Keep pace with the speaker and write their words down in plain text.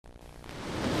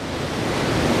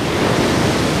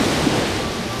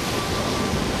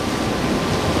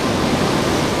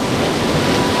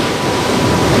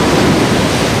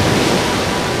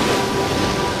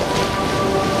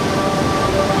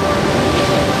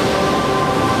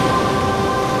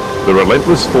The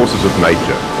relentless forces of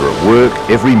nature are at work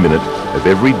every minute of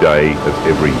every day of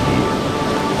every year.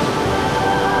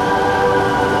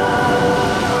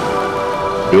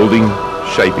 Building,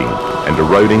 shaping and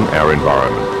eroding our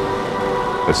environment,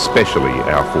 especially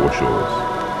our foreshores.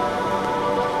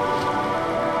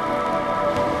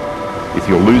 If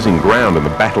you're losing ground in the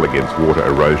battle against water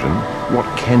erosion, what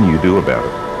can you do about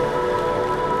it?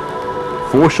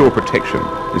 Foreshore Protection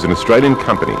is an Australian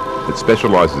company that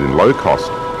specialises in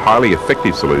low-cost, highly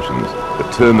effective solutions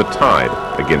that turn the tide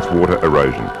against water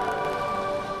erosion.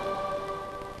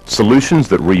 Solutions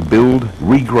that rebuild,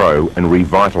 regrow and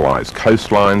revitalise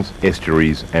coastlines,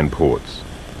 estuaries and ports.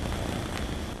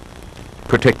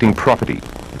 Protecting property,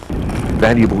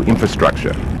 valuable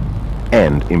infrastructure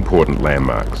and important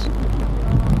landmarks.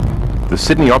 The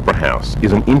Sydney Opera House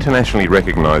is an internationally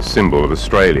recognised symbol of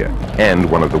Australia and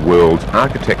one of the world's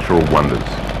architectural wonders.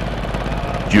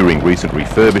 During recent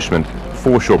refurbishment,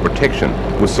 Foreshore Protection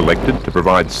was selected to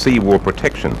provide seawall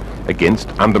protection against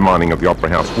undermining of the Opera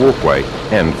House walkway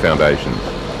and foundations.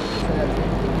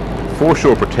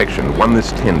 Foreshore Protection won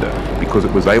this tender because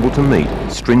it was able to meet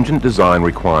stringent design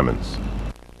requirements.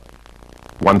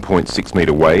 1.6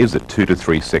 metre waves at 2 to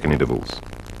 3 second intervals,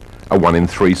 a 1 in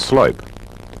 3 slope,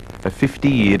 a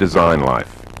 50-year design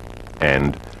life,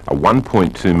 and a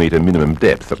 1.2 metre minimum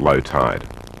depth at low tide.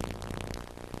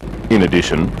 In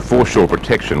addition, Foreshore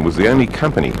Protection was the only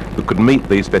company that could meet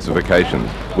these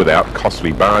specifications without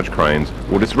costly barge cranes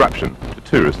or disruption to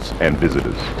tourists and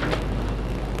visitors.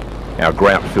 Our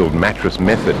grout-filled mattress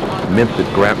method meant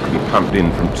that grout could be pumped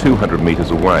in from 200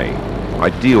 metres away,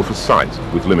 ideal for sites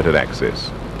with limited access.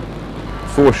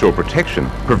 Foreshore Protection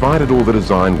provided all the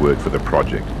design work for the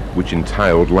project, which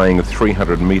entailed laying a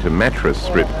 300-metre mattress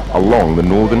strip along the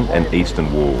northern and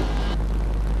eastern wall.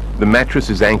 The mattress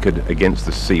is anchored against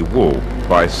the sea wall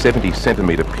by a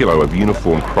 70-centimetre pillow of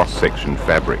uniform cross-section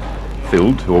fabric,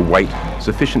 filled to a weight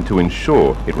sufficient to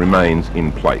ensure it remains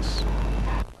in place.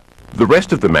 The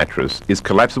rest of the mattress is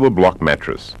collapsible block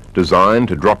mattress, designed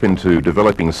to drop into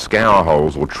developing scour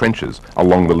holes or trenches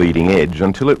along the leading edge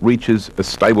until it reaches a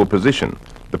stable position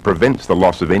that prevents the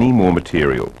loss of any more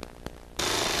material.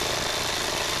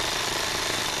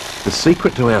 The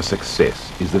secret to our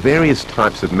success is the various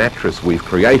types of mattress we've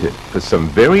created for some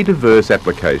very diverse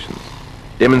applications,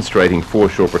 demonstrating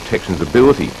Foreshore Protection's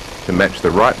ability to match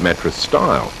the right mattress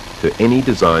style to any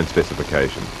design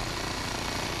specification.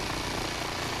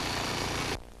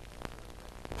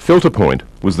 Filter Point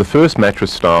was the first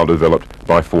mattress style developed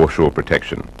by Foreshore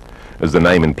Protection. As the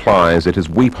name implies, it has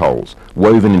weep holes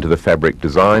woven into the fabric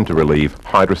designed to relieve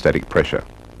hydrostatic pressure.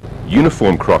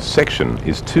 Uniform cross-section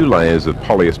is 2 layers of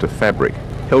polyester fabric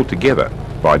held together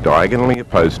by diagonally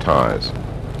opposed ties.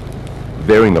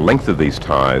 Varying the length of these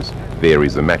ties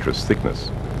varies the mattress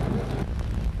thickness.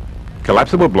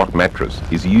 Collapsible block mattress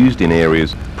is used in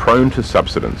areas prone to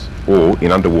subsidence or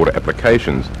in underwater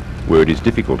applications where it is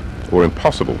difficult or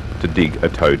impossible to dig a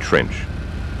tow trench.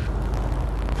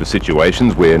 For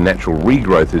situations where natural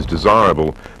regrowth is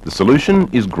desirable, the solution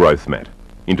is growth mat,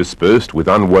 interspersed with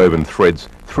unwoven threads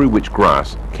through which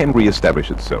grass can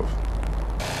re-establish itself.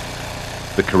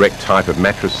 The correct type of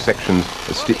mattress sections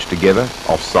are stitched together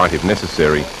off-site if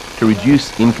necessary to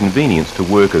reduce inconvenience to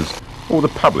workers or the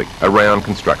public around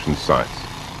construction sites.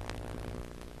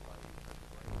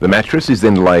 The mattress is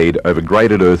then laid over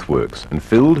graded earthworks and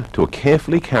filled to a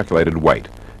carefully calculated weight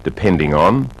depending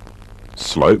on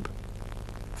slope,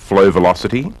 flow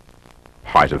velocity,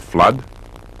 height of flood,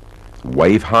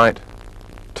 wave height,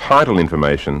 tidal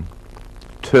information,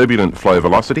 turbulent flow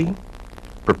velocity,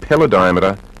 propeller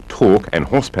diameter, torque and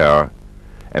horsepower,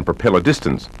 and propeller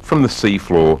distance from the sea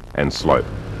floor and slope.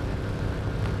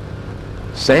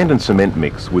 Sand and cement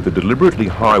mix with a deliberately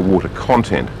high water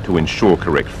content to ensure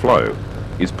correct flow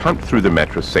is pumped through the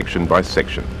mattress section by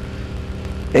section.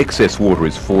 Excess water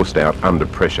is forced out under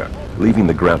pressure, leaving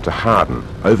the grout to harden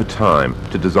over time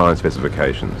to design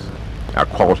specifications. Our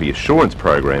quality assurance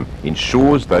program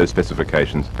ensures those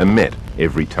specifications are met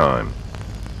every time.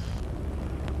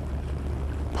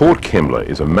 Port Kembla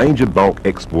is a major bulk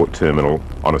export terminal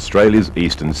on Australia's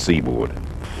eastern seaboard.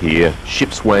 Here,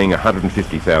 ships weighing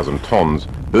 150,000 tonnes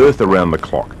berth around the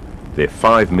clock, their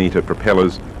 5-metre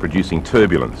propellers producing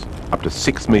turbulence up to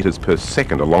 6 metres per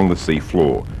second along the sea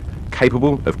floor,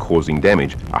 capable of causing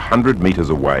damage 100 metres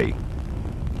away.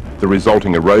 The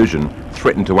resulting erosion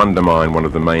threatened to undermine one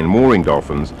of the main mooring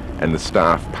dolphins, and the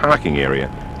staff parking area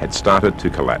had started to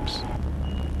collapse.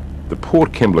 The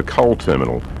Port Kembla Coal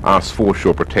Terminal asked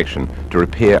Foreshore Protection to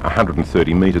repair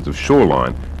 130 metres of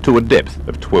shoreline to a depth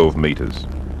of 12 metres.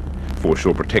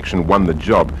 Foreshore Protection won the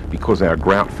job because our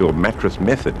grout-filled mattress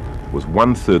method was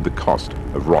 1/3 the cost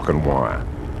of rock and wire.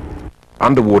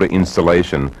 Underwater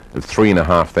installation of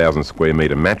 3,500 square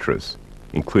metre mattress,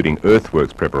 including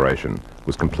earthworks preparation,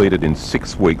 was completed in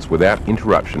 6 weeks without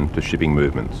interruption to shipping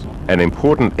movements, an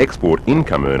important export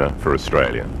income earner for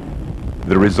Australia.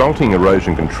 The resulting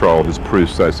erosion control has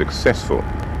proved so successful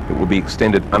it will be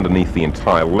extended underneath the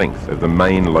entire length of the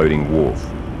main loading wharf.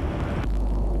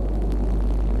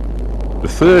 The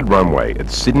third runway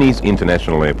at Sydney's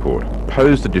International Airport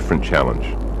posed a different challenge: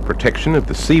 protection of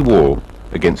the sea wall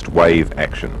against wave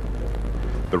action.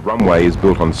 The runway is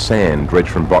built on sand dredged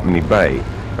from Botany Bay,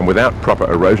 and without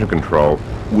proper erosion control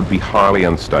would be highly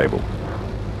unstable.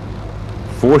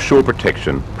 Foreshore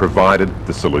protection provided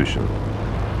the solution.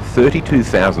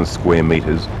 32,000 square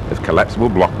metres of collapsible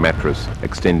block mattress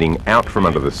extending out from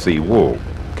under the sea wall,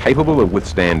 capable of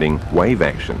withstanding wave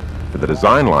action for the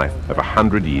design life of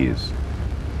 100 years.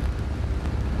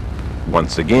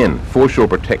 Once again, Foreshore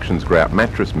Protection's grout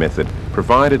mattress method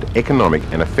provided economic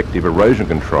and effective erosion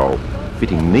control,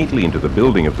 fitting neatly into the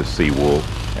building of the seawall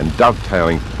and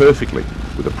dovetailing perfectly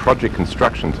with a project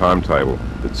construction timetable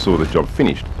that saw the job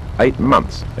finished 8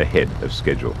 months ahead of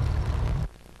schedule.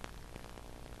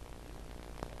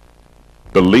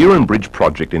 The Lerum Bridge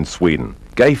project in Sweden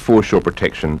gave Foreshore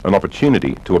Protection an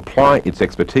opportunity to apply its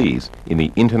expertise in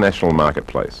the international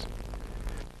marketplace.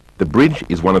 The bridge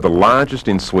is one of the largest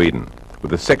in Sweden,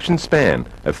 with a section span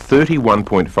of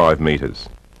 31.5 metres.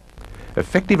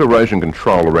 Effective erosion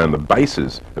control around the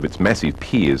bases of its massive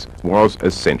piers was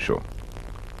essential.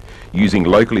 Using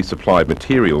locally supplied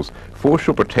materials,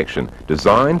 Foreshore Protection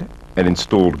designed and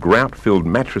installed grout-filled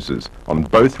mattresses on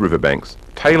both riverbanks,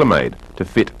 tailor-made to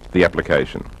fit the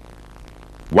application.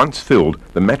 Once filled,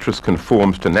 the mattress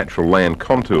conforms to natural land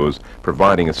contours,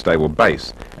 providing a stable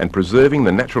base and preserving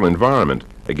the natural environment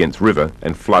against river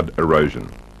and flood erosion.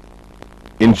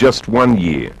 In just 1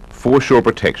 year, Foreshore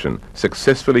Protection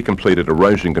successfully completed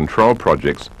erosion control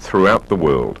projects throughout the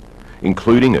world,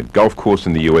 including a golf course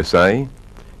in the USA,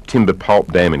 timber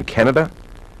pulp dam in Canada,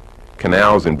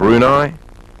 canals in Brunei,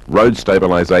 road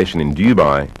stabilization in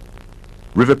Dubai,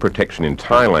 river protection in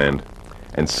Thailand,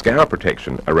 and scour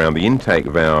protection around the intake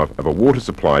valve of a water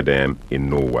supply dam in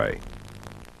Norway.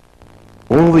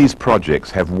 All these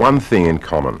projects have one thing in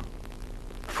common: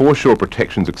 Foreshore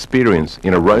Protection's experience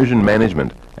in erosion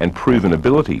management and proven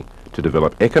ability to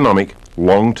develop economic,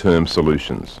 long-term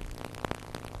solutions.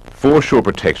 Foreshore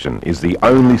Protection is the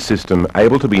only system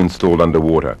able to be installed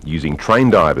underwater using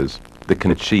trained divers that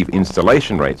can achieve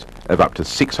installation rates of up to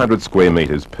 600 square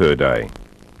metres per day.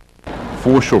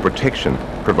 Foreshore Protection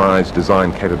provides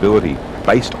design capability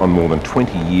based on more than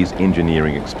 20 years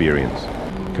engineering experience,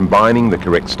 combining the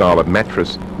correct style of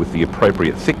mattress with the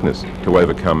appropriate thickness to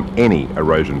overcome any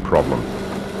erosion problem.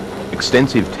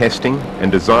 Extensive testing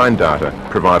and design data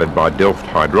provided by Delft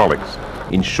Hydraulics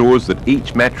ensures that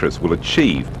each mattress will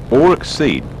achieve or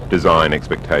exceed design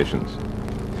expectations.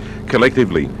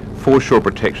 Collectively, Foreshore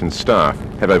Protection staff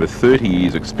have over 30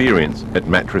 years' experience at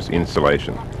mattress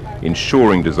installation,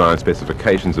 ensuring design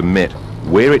specifications are met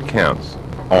where it counts,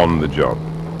 on the job.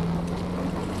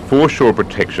 Foreshore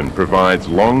Protection provides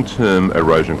long-term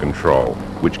erosion control,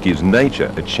 which gives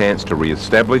nature a chance to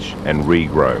re-establish and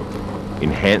regrow,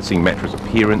 enhancing mattress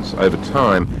appearance over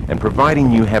time and providing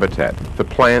new habitat for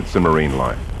plants and marine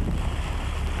life.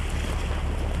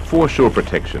 Foreshore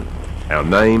Protection. Our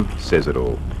name says it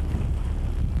all.